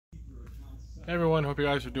Hey everyone, hope you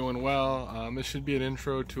guys are doing well. This should be an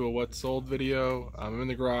intro to a what sold video. I'm in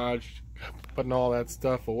the garage putting all that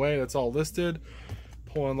stuff away. That's all listed.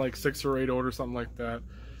 Pulling like 6 or 8 orders, something like that,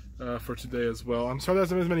 for today as well. I'm sorry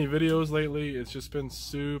there's not as many videos lately. It's just been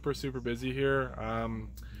super busy here. Kind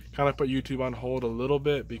of put YouTube on hold a little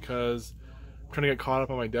bit because I'm trying to get caught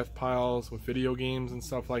up on my death piles with video games and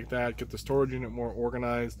stuff like that. Get the storage unit more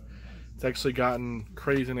organized. It's actually gotten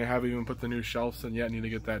crazy and I haven't even put the new shelves in yet. I need to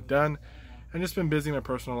get that done. And just been busy in my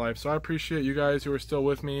personal life, so I appreciate you guys who are still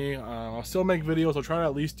with me. I'll still make videos. I'll try to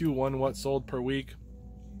at least do one what sold per week,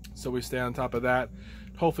 so we stay on top of that.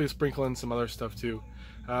 Hopefully sprinkle in some other stuff too.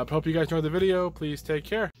 Hope you guys enjoyed the video. Please take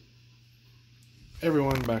care. Hey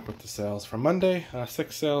everyone, back with the sales from Monday.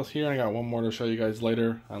 6 sales here, and I got one more to show you guys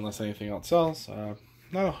later, unless anything else sells.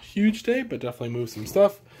 Not a huge day, but definitely moved some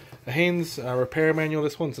stuff. The Haynes repair manual.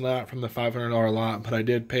 This one's not from the $500 lot, but I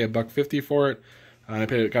did pay $150 for it. I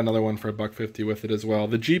got another one for $150 with it as well.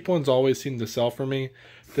 The Jeep ones always seem to sell for me.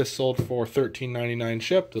 This sold for $13.99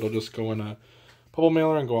 shipped. It'll just go in a bubble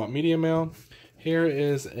mailer and go out media mail. Here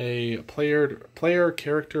is a player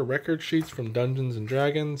character record sheets from Dungeons and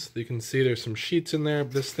Dragons. You can see there's some sheets in there.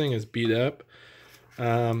 This thing is beat up.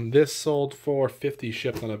 This sold for $50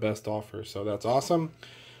 shipped on a best offer, so that's awesome.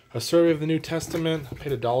 A survey of the New Testament. I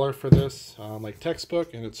paid $1 for this, like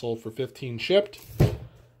textbook, and it sold for $15 shipped.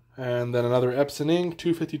 And then another Epson ink,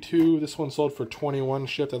 $252. This one sold for $21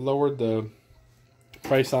 shipped. I lowered the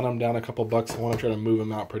price on them down a couple bucks. I want to try to move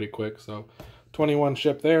them out pretty quick. So $21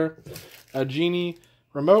 shipped there. A Genie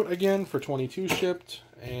remote again for $22 shipped.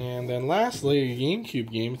 And then lastly, a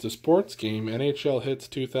GameCube game. It's a sports game. NHL Hits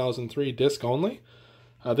 2003 disc only.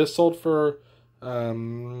 This sold for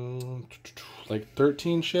like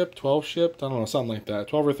 13 shipped, 12 shipped. I don't know, something like that.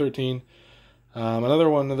 12 or 13. Another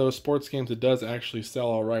one of those sports games that does actually sell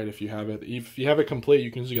all right if you have it. If you have it complete, you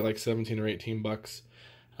can usually get like 17 or 18 bucks.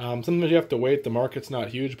 Sometimes you have to wait. The market's not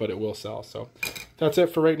huge, but it will sell. So that's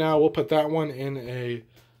it for right now. We'll put that one in a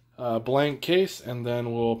blank case, and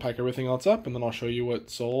then we'll pack everything else up, and then I'll show you what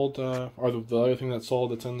sold, or the other thing that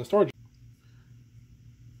sold that's in the storage.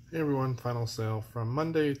 Hey everyone, final sale from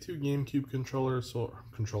Monday. 2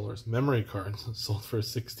 GameCube memory cards sold for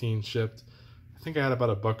 $16 shipped. I think I had about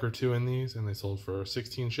a buck or two in these, and they sold for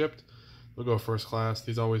 $16 shipped. They'll go first class.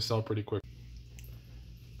 These always sell pretty quick.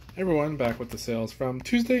 Everyone, back with the sales from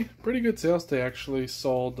Tuesday. Pretty good sales day, actually.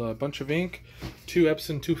 Sold a bunch of ink. 2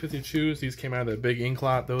 Epson 252s. These came out of that big ink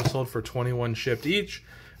lot. Those sold for $21 shipped each.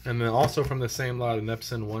 And then also from the same lot, an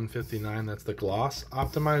Epson 159. That's the gloss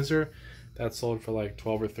optimizer. That sold for like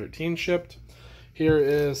 12 or 13 shipped. Here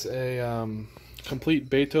is a complete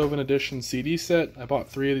Beethoven edition CD set. I bought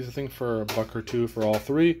 3 of these, I think, for a buck or two for all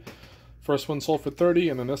 3. First one sold for $30,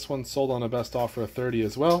 and then this one sold on a best offer of $30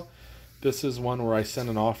 as well. This is one where I sent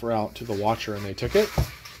an offer out to the watcher and they took it.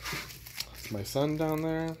 That's my son down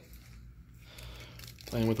there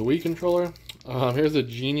playing with the Wii controller. Here's a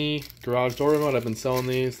Genie garage door remote. I've been selling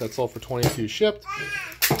these. That sold for $22 shipped.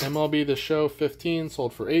 MLB The Show 15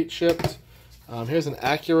 sold for $8 shipped. Here's an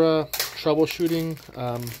Acura troubleshooting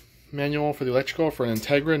manual for the electrical for an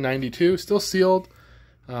Integra 92, still sealed.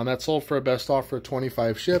 That sold for a best offer of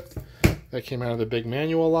 $25 shipped. That came out of the big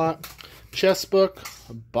manual lot. Chess book,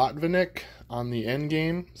 Botvinnik on the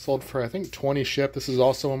Endgame, sold for I think 20 shipped. This is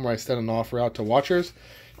also one where I sent an offer out to watchers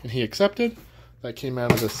and he accepted. That came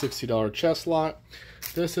out of the $60 chess lot.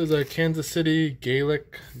 This is a Kansas City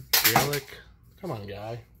Gaelic, come on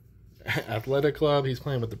guy, Athletic Club. He's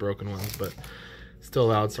playing with the broken ones, but still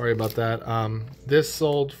loud, sorry about that. This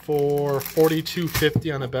sold for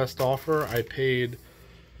 $42.50 on a best offer. I paid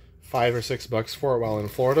 $5 or $6 for it while in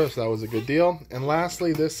Florida, so that was a good deal. And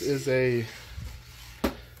lastly, this is a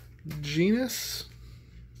Genus.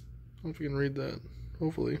 I don't know if you can read that,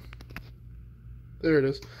 hopefully. There it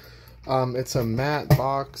is. It's a matte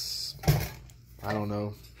box, I don't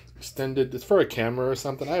know, extended. It's for a camera or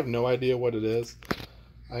something. I have no idea what it is.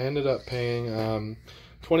 I ended up paying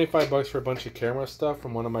 25 bucks for a bunch of camera stuff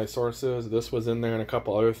from one of my sources. This was in there and a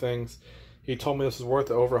couple other things. He told me this was worth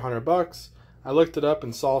over 100 bucks. I looked it up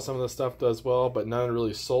and saw some of the stuff does well, but none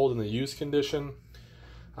really sold in the used condition.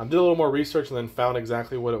 Did a little more research and then found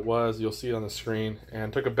exactly what it was. You'll see it on the screen.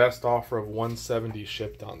 And took a best offer of $170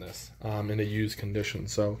 shipped on this in a used condition.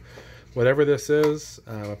 So whatever this is,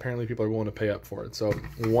 apparently people are willing to pay up for it. So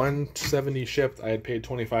 $170 shipped. I had paid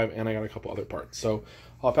 $25 and I got a couple other parts. So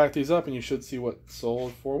I'll pack these up and you should see what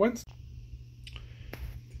sold for Wednesday.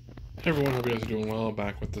 Hey everyone, hope you guys are doing well.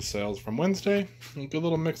 Back with the sales from Wednesday. A good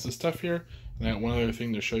little mix of stuff here. And I got one other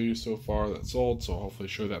thing to show you so far that sold, so I'll hopefully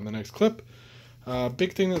show that in the next clip.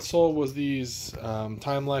 Big thing that sold was these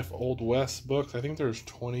Time Life Old West books. I think there's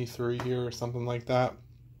 23 here or something like that.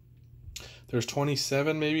 There's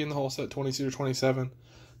 27 maybe in the whole set, 22 or 27.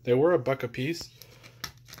 They were $1 a piece.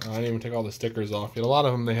 I didn't even take all the stickers off yet. A lot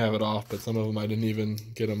of them they have it off, but some of them I didn't even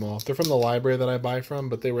get them off. They're from the library that I buy from,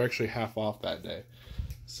 but they were actually half off that day.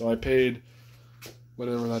 So I paid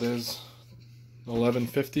whatever that is,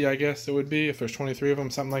 $11.50 I guess it would be if there's 23 of them,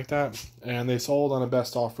 something like that. And they sold on a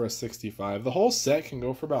best offer of $65. The whole set can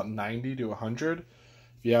go for about $90 to $100 if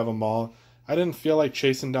you have them all. I didn't feel like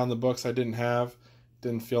chasing down the books I didn't have.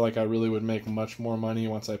 Didn't feel like I really would make much more money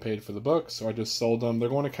once I paid for the books, so I just sold them. They're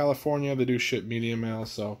going to California. They do ship medium mail,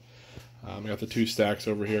 so I got the 2 stacks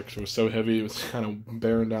over here because it was so heavy. It was kind of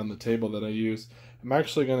bearing down the table that I use. I'm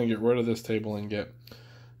actually going to get rid of this table and get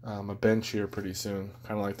a bench here pretty soon,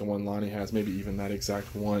 kind of like the one Lonnie has, maybe even that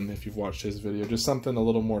exact one if you've watched his video. Just something a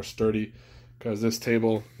little more sturdy, because this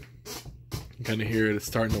table, you kind of hear it, it's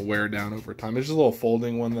starting to wear down over time. It's just a little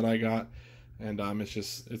folding one that I got. And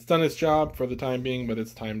it's done its job for the time being, but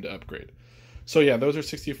it's time to upgrade. So yeah, those are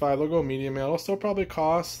 $65. They'll go medium mail. It'll still probably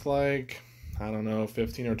cost like, I don't know,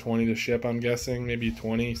 $15 or $20 to ship, I'm guessing. Maybe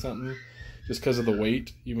 20 something, just because of the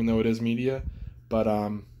weight, even though it is media. But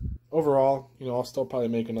overall, you know, I'll still probably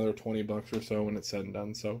make another $20 or so when it's said and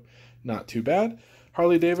done. So not too bad.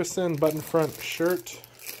 Harley Davidson button front shirt,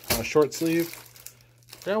 short sleeve.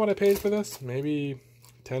 Forgot what I paid for this. Maybe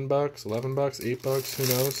 $10, $11, $8, who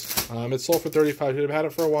knows. It sold for $35. I should have had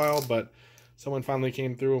it for a while, but someone finally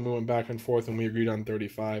came through and we went back and forth and we agreed on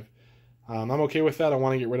 $35. I'm okay with that. I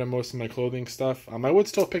want to get rid of most of my clothing stuff. I would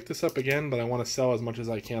still pick this up again, but I want to sell as much as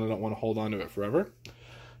I can. I don't want to hold on to it forever.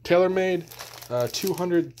 TaylorMade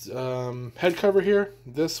 200 head cover here.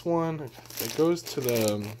 This one, it goes to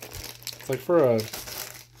the, it's like for a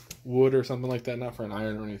wood or something like that, not for an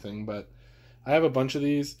iron or anything, but I have a bunch of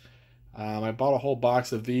these. I bought a whole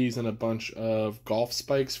box of these and a bunch of golf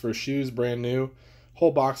spikes for shoes, brand new.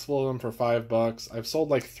 Whole box full of them for $5. I've sold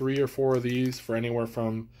like 3 or 4 of these for anywhere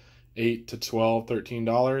from $8 to $12,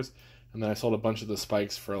 $13. And then I sold a bunch of the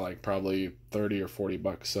spikes for like probably $30 or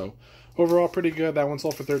 $40. So overall pretty good. That one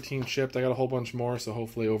sold for $13 shipped. I got a whole bunch more, so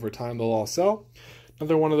hopefully over time they'll all sell.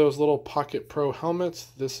 Another one of those little Pocket Pro helmets.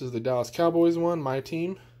 This is the Dallas Cowboys one, my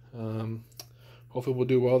team. Hopefully we'll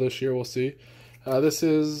do well this year, we'll see. This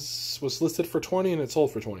was listed for $20 and it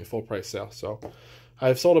sold for $20, full price sale. So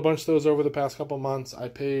I've sold a bunch of those over the past couple months. I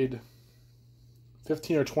paid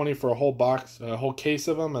 $15 or $20 for a whole box, a whole case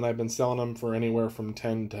of them, and I've been selling them for anywhere from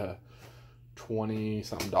 $10 to $20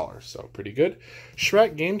 something. So pretty good.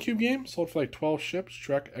 Shrek GameCube game sold for like 12 ships.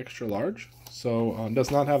 Shrek extra large. So does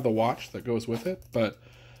not have the watch that goes with it, but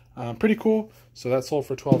pretty cool. So that sold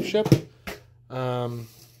for 12 shipped.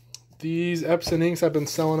 These Epson inks, I've been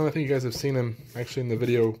selling them. I think you guys have seen them actually in the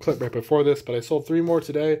video clip right before this, but I sold 3 more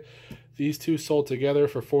today. These 2 sold together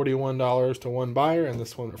for $41 to one buyer, and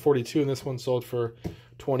this one, $42, and this one sold for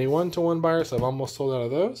 $21 to one buyer, so I've almost sold out of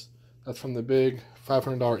those. That's from the big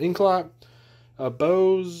 $500 ink lot.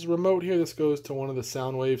 Bose remote here, this goes to one of the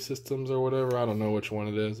Soundwave systems or whatever. I don't know which one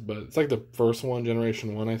it is, but it's like the first one,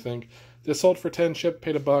 generation 1, I think. This sold for 10 shipped,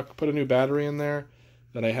 paid $1, put a new battery in there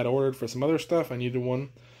that I had ordered for some other stuff. I needed one.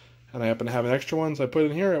 And I happen to have an extra one, so I put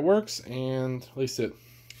it in here. It works, and at least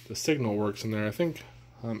the signal works in there. I think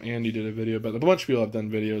Andy did a video, but a bunch of people have done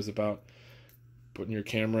videos about putting your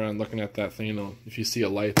camera and looking at that thing. You know, if you see a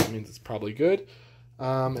light, that means it's probably good.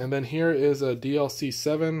 And then here is a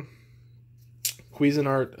DLC7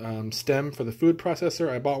 Cuisinart stem for the food processor.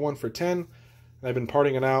 I bought one for 10, and I've been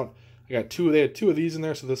parting it out. I got 2. They had 2 of these in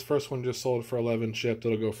there, so this first one just sold for 11 shipped.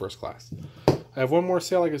 It'll go first class. I have one more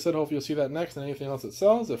sale, like I said. Hopefully you'll see that next, and anything else that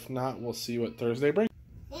sells. If not, we'll see what Thursday brings.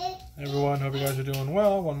 Hey everyone, hope you guys are doing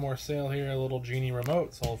well. One more sale here, a little Genie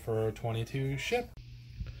remote, sold for 22 ship.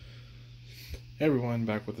 Hey everyone,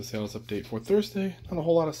 back with the sales update for Thursday. Not a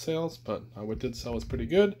whole lot of sales, but what did sell was pretty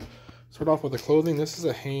good. Start off with the clothing. This is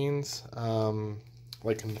a Hanes,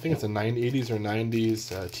 like I think it's a 80s or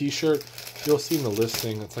 90s t-shirt. You'll see in the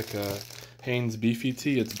listing, it's like a Hanes beefy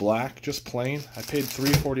tee. It's black, just plain. I paid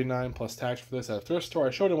 $3.49 plus tax for this at a thrift store. I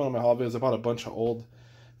showed in one of my haul videos. I bought a bunch of old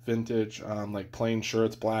vintage like plain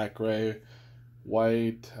shirts, black, gray,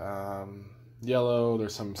 white, yellow.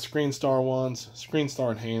 There's some Screen Star ones, Screen Star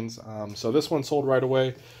and Hanes. So this one sold right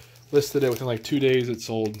away. Listed it within like 2 days. It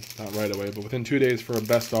sold, not right away, but within 2 days for a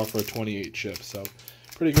best offer of 28 ships. So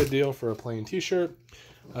pretty good deal for a plain t-shirt.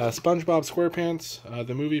 SpongeBob SquarePants,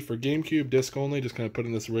 the movie for GameCube, disc only, just kind of put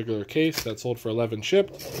in this regular case. That sold for 11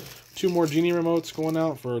 shipped. 2 more Genie remotes going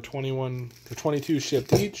out for 21 to 22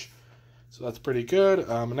 shipped each. So that's pretty good.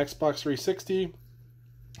 An Xbox 360.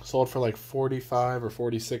 Sold for like 45 or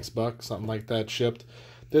 46 bucks, something like that, shipped.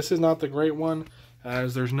 This is not the great one,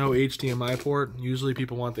 as there's no HDMI port. Usually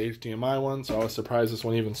people want the HDMI one, so I was surprised this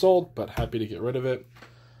one even sold, but happy to get rid of it.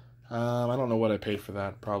 I don't know what I paid for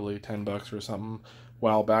that, probably 10 bucks or something a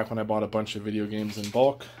while back when I bought a bunch of video games in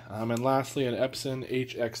bulk. And lastly, an Epson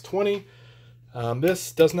HX20.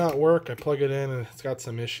 This does not work. I plug it in and it's got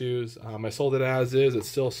some issues. I sold it as is. It's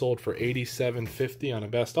still sold for $87.50 on a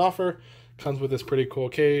best offer. Comes with this pretty cool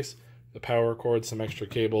case, the power cord, some extra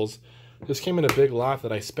cables. This came in a big lot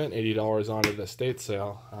that I spent $80 on at the estate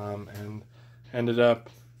sale, and ended up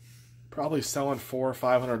probably selling $400 or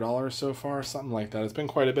 $500 so far, something like that. It's been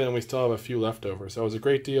quite a bit, and we still have a few left over. So it was a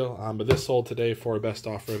great deal, but this sold today for a best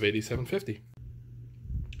offer of $87.50.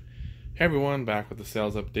 Hey everyone, back with the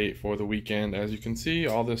sales update for the weekend. As you can see,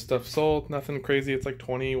 all this stuff sold. Nothing crazy. It's like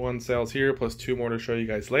 21 sales here, plus 2 more to show you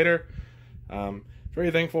guys later. Very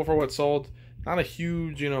thankful for what sold. Not a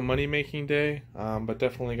huge, money-making day, but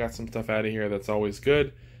definitely got some stuff out of here that's always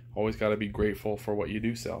good. Always got to be grateful for what you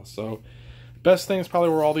do sell. So best things probably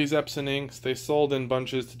were all these Epson inks. They sold in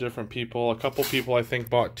bunches to different people. A couple people, I think,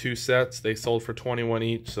 bought 2 sets. They sold for 21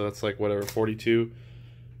 each, so that's like, whatever, 42.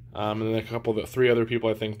 And then 3 other people,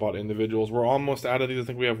 I think, bought individuals. We're almost out of these. I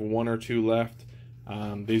think we have 1 or 2 left.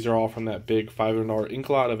 These are all from that big $500 ink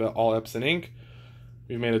lot of all Epson ink.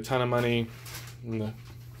 We've made a ton of money.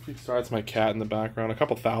 Sorry, that's my cat in the background. A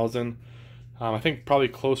couple thousand. I think probably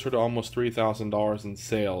closer to almost $3,000 in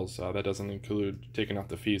sales. That doesn't include taking out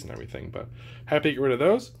the fees and everything, but happy to get rid of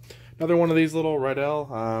those. Another one of these little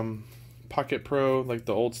Riddell Pocket Pro, like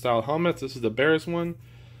the old style helmets. This is the Bears one.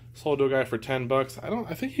 Sold to a guy for 10 bucks.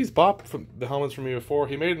 I think he's bought the helmets from me before.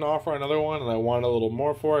 He made an offer on another one, and I wanted a little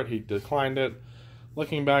more for it. He declined it.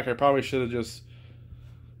 Looking back, I probably should have just,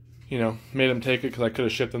 made him take it, because I could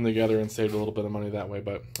have shipped them together and saved a little bit of money that way,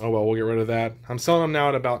 but oh well, we'll get rid of that. I'm selling them now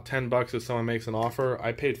at about 10 bucks if someone makes an offer.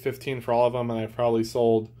 I paid 15 for all of them, and I probably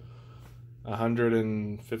sold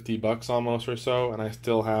 150 bucks almost or so, and I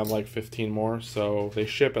still have like 15 more, so they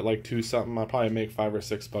ship at like 2 something. I'll probably make 5 or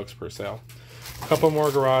 6 bucks per sale. A couple more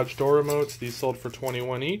garage door remotes. These sold for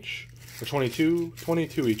 21 each, or 22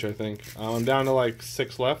 each, I think. I'm down to like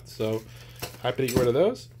 6 left, so happy to get rid of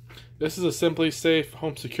those. This is a Simply Safe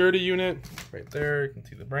home security unit. Right there, you can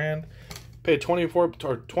see the brand. Paid 20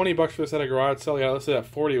 bucks for this at a garage sale. Yeah, listed at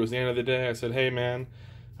 40. It was the end of the day. I said, hey man,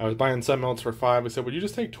 I was buying something else for 5. I said, would you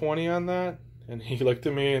just take 20 on that? And he looked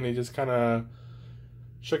at me and he just kind of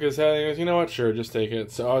shook his head and he goes, you know what, sure, just take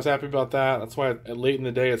it. So I was happy about that. That's why late in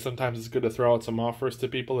the day, sometimes it's good to throw out some offers to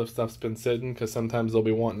people if stuff's been sitting, because sometimes they'll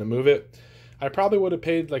be wanting to move it. I probably would have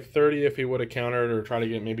paid like 30 if he would have countered, or try to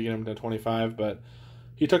get him to 25, but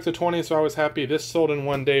he took the 20, so I was happy. This sold in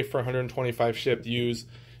 1 day for 125 shipped used.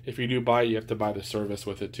 If you do buy it, you have to buy the service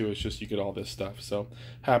with it too. It's just you get all this stuff. So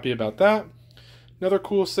happy about that. Another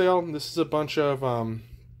cool sale. This is a bunch of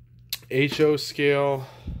HO scale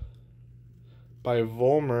by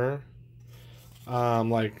Volmer,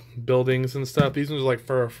 like buildings and stuff. These ones are like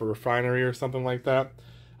for a refinery or something like that.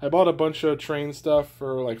 I bought a bunch of train stuff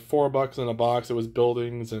for like $4 in a box. It was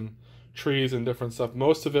buildings and trees and different stuff.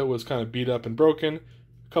 Most of it was kind of beat up and broken.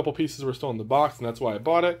 A couple pieces were still in the box, and that's why I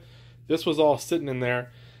bought it. This was all sitting in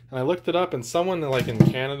there, and I looked it up, and someone like in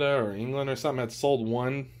Canada or England or something had sold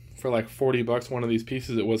one for like 40 bucks. One of these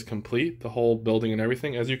pieces, it was complete, the whole building and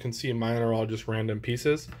everything. As you can see, mine are all just random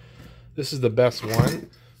pieces. This is the best one.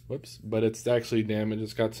 Whoops, but it's actually damaged.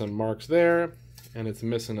 It's got some marks there, and it's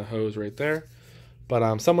missing a hose right there.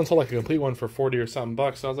 But someone sold like a complete one for 40 or something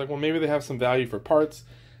bucks. So I was like, well, maybe they have some value for parts.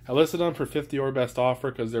 I listed them for 50 or best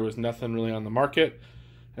offer because there was nothing really on the market,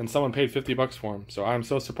 and someone paid 50 bucks for them. So I'm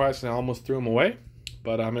so surprised, and I almost threw them away.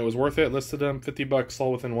 But it was worth it. Listed them 50 bucks,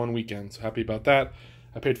 sold within 1 weekend. So happy about that.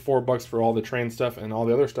 I paid $4 for all the train stuff, and all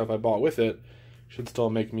the other stuff I bought with it should still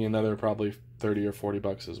make me another probably 30 or 40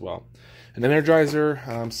 bucks as well. An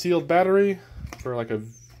Energizer sealed battery for like a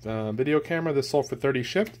video camera. This sold for 30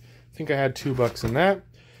 shipped. I think I had $2 in that.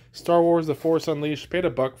 Star Wars: The Force Unleashed. Paid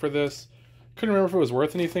 $1 for this. Couldn't remember if it was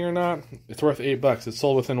worth anything or not. It's worth $8. It's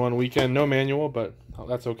sold within 1 weekend. No manual, but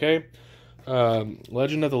that's okay.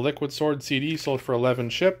 Legend of the Liquid Sword CD sold for 11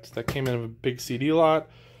 shipped. That came in a big CD lot.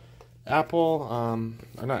 Apple,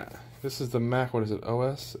 or not. This is the Mac. What is it?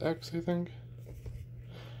 OS X, I think.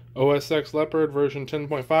 OS X Leopard version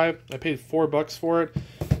 10.5. I paid $4 for it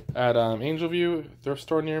at Angel View thrift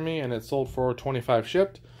store near me, and it sold for 25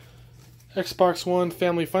 shipped. Xbox One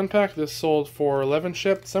Family Fun Pack. This sold for 11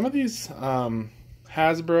 shipped. Some of these Hasbro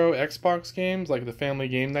Xbox games, like the Family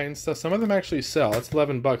Game Night and stuff, some of them actually sell. It's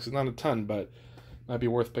 $11. It's not a ton, but Might be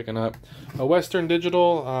worth picking up. A Western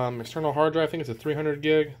Digital external hard drive. I think it's a 300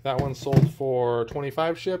 gig. That one sold for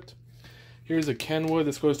 25 shipped. Here's a Kenwood.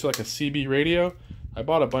 This goes to like a CB radio. I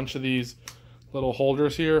bought a bunch of these little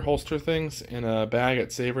holders here, holster things, in a bag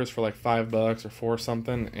at Savers for like $5 or $4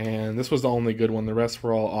 something. And this was the only good one. The rest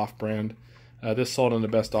were all off-brand. This sold on the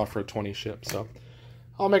best offer at 20 shipped. So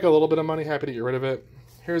I'll make a little bit of money. Happy to get rid of it.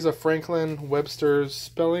 Here's a Franklin Webster's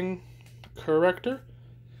spelling corrector.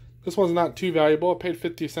 This one's not too valuable. I paid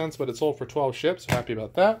 50 cents, but it sold for 12 ships. So happy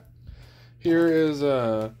about that. Here is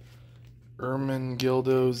a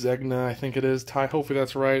Ermengildo Zegna, I think it is. Tie, hopefully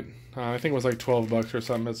that's right. I think it was like 12 bucks or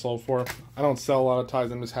something it sold for. I don't sell a lot of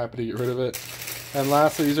ties. I'm just happy to get rid of it. And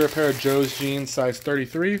lastly, these are a pair of Joe's jeans, size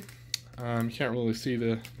 33. You can't really see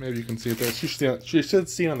the, maybe you can see it there. You should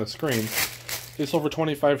see it on the screen. They sold for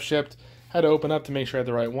 25 shipped. Had to open up to make sure I had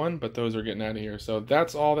the right one, but those are getting out of here. So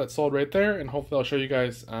that's all that sold right there, and hopefully I'll show you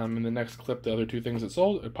guys in the next clip the other two things that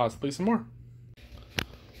sold, and possibly some more.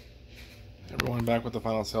 Everyone, back with the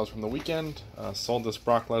final sales from the weekend. Sold this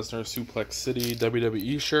Brock Lesnar Suplex City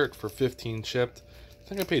WWE shirt for 15 shipped. I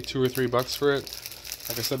think I paid $2 or $3 for it.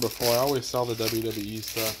 Like I said before, I always sell the WWE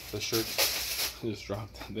stuff. The shirts just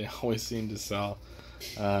dropped. They always seem to sell.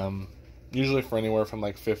 Usually for anywhere from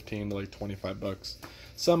like 15 to like 25 bucks.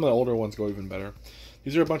 Some of the older ones go even better.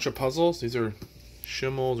 These are a bunch of puzzles. These are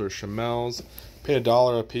Schimmels or Schimmels. Paid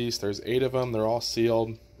 $1 a piece. There's 8 of them. They're all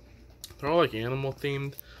sealed. They're all like animal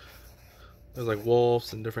themed. There's like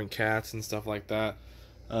wolves and different cats and stuff like that.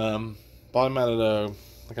 Bought them at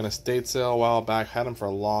an estate sale a while back. Had them for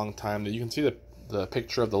a long time. You can see the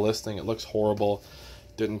picture of the listing. It looks horrible.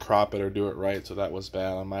 Didn't crop it or do it right, so that was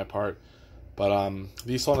bad on my part. But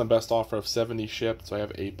these sold on the best offer of 70 shipped, so I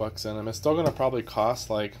have $8 in them. It's still gonna probably cost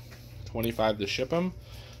like 25 to ship them,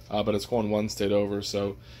 but it's going one state over,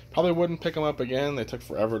 so probably wouldn't pick them up again. They took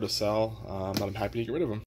forever to sell, but I'm happy to get rid of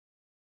them.